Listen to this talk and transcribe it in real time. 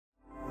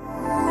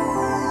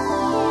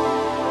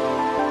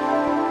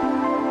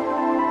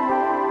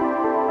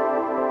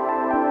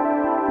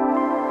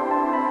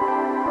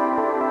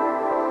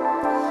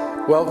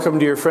Welcome,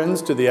 dear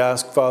friends, to the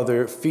Ask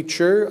Father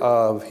feature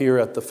here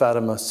at the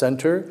Fatima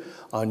Center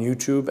on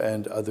YouTube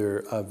and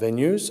other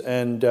venues.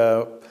 And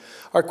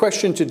our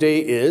question today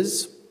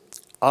is,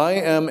 I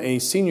am a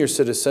senior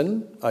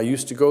citizen. I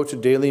used to go to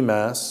daily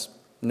Mass.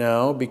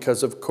 Now,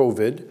 because of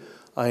COVID,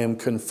 I am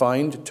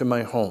confined to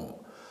my home.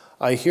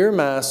 I hear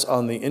Mass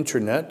on the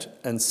internet,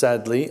 and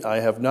sadly,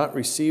 I have not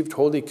received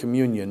Holy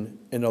Communion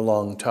in a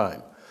long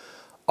time.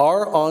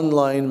 Are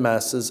online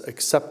Masses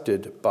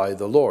accepted by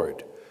the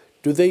Lord?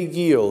 Do they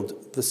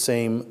yield the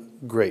same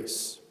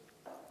grace?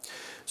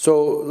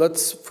 So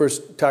let's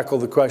first tackle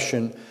the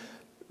question,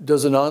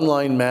 does an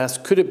online Mass,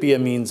 could it be a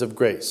means of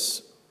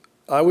grace?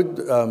 I would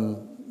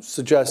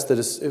suggest that,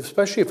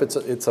 especially if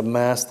it's a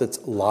Mass that's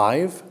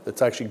live,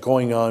 that's actually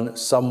going on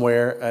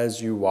somewhere as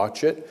you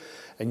watch it,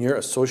 and you're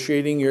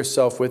associating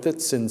yourself with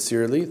it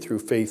sincerely through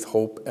faith,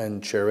 hope,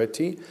 and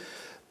charity,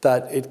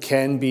 that it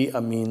can be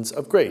a means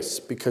of grace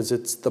because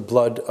it's the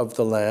blood of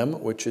the Lamb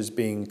which is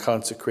being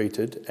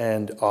consecrated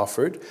and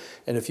offered.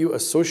 And if you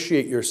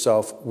associate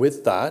yourself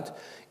with that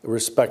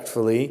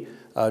respectfully,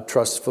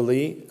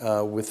 trustfully,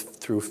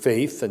 through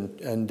faith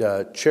and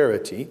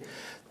charity,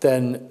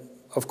 then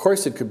of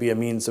course it could be a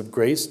means of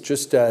grace,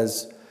 just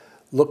as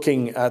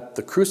looking at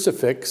the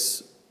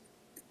crucifix,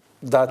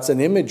 that's an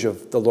image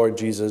of the Lord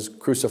Jesus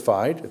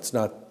crucified. It's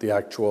not the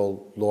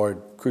actual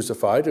Lord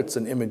crucified. It's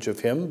an image of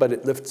him, but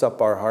it lifts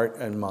up our heart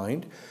and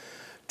mind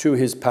to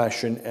his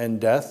passion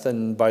and death.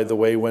 And by the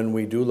way, when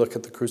we do look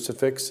at the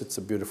crucifix, it's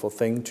a beautiful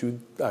thing to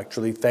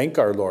actually thank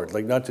our Lord,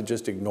 like not to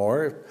just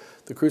ignore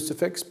the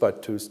crucifix,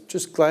 but to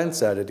just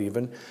glance at it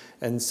even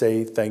and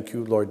say, thank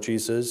you, Lord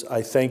Jesus.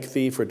 I thank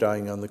thee for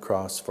dying on the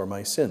cross for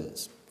my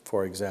sins,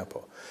 for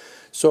example.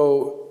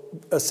 So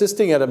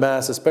assisting at a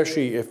Mass,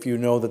 especially if you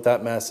know that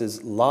that Mass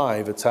is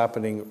live, it's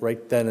happening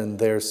right then and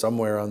there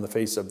somewhere on the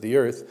face of the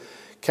earth,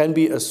 can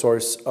be a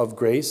source of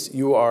grace.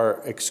 You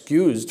are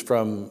excused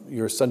from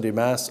your Sunday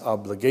Mass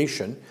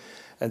obligation,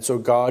 and so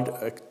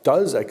God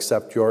does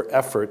accept your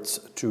efforts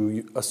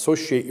to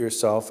associate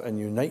yourself and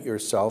unite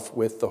yourself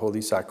with the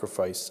holy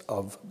sacrifice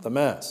of the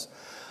Mass.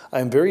 I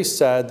am very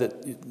sad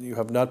that you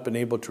have not been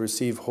able to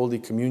receive Holy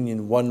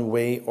Communion one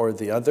way or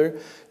the other,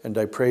 and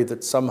I pray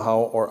that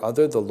somehow or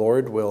other the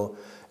Lord will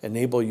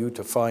enable you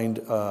to find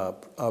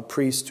a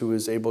priest who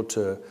is able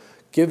to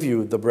give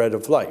you the bread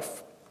of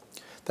life.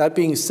 That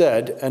being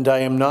said, and I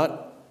am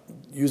not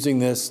using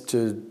this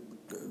to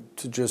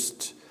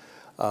just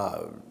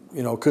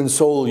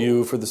console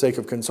you for the sake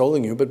of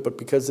consoling you, but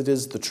because it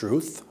is the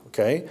truth,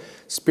 okay?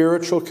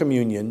 Spiritual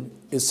communion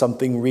is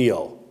something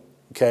real,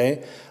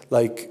 okay?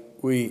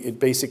 It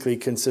basically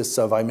consists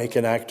of, I make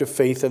an act of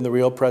faith in the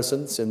real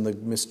presence, in the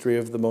mystery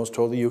of the Most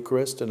Holy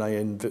Eucharist, and I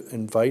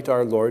invite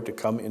our Lord to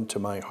come into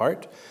my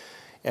heart,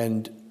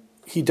 and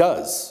he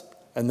does.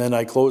 And then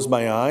I close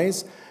my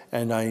eyes,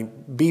 and I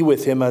be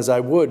with him as I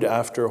would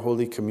after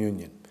Holy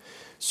Communion.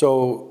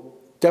 So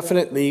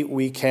definitely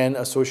we can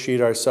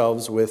associate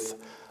ourselves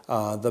with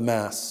the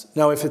Mass.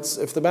 Now, if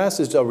the Mass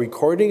is a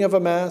recording of a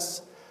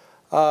Mass,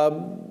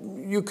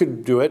 you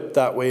could do it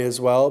that way as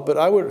well, but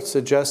I would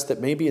suggest that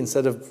maybe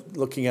instead of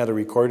looking at a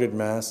recorded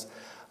Mass,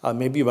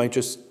 maybe you might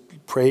just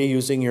pray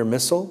using your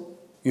missal.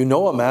 You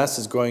know a Mass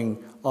is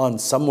going on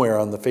somewhere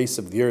on the face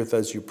of the earth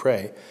as you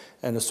pray,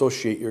 and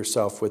associate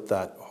yourself with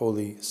that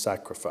holy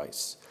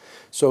sacrifice.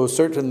 So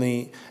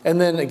certainly, and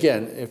then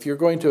again, if you're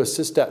going to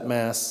assist at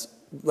Mass,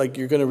 like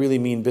you're going to really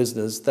mean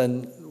business,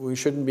 then we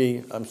shouldn't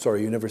be, I'm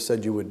sorry, you never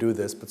said you would do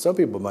this, but some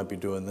people might be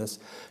doing this.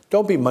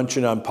 Don't be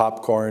munching on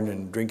popcorn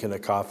and drinking a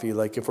coffee.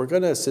 Like if we're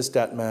going to assist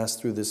at Mass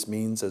through this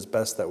means as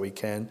best that we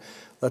can,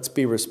 let's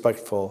be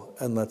respectful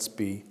and let's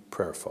be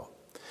prayerful.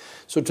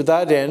 So to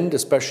that end,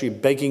 especially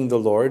begging the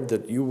Lord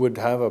that you would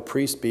have a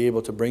priest be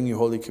able to bring you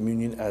Holy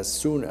Communion as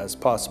soon as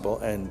possible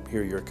and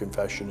hear your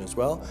confession as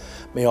well.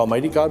 May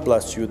Almighty God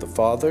bless you, the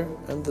Father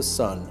and the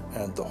Son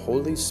and the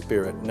Holy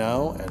Spirit,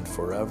 now and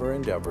forever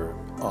and ever.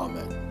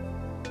 Amen.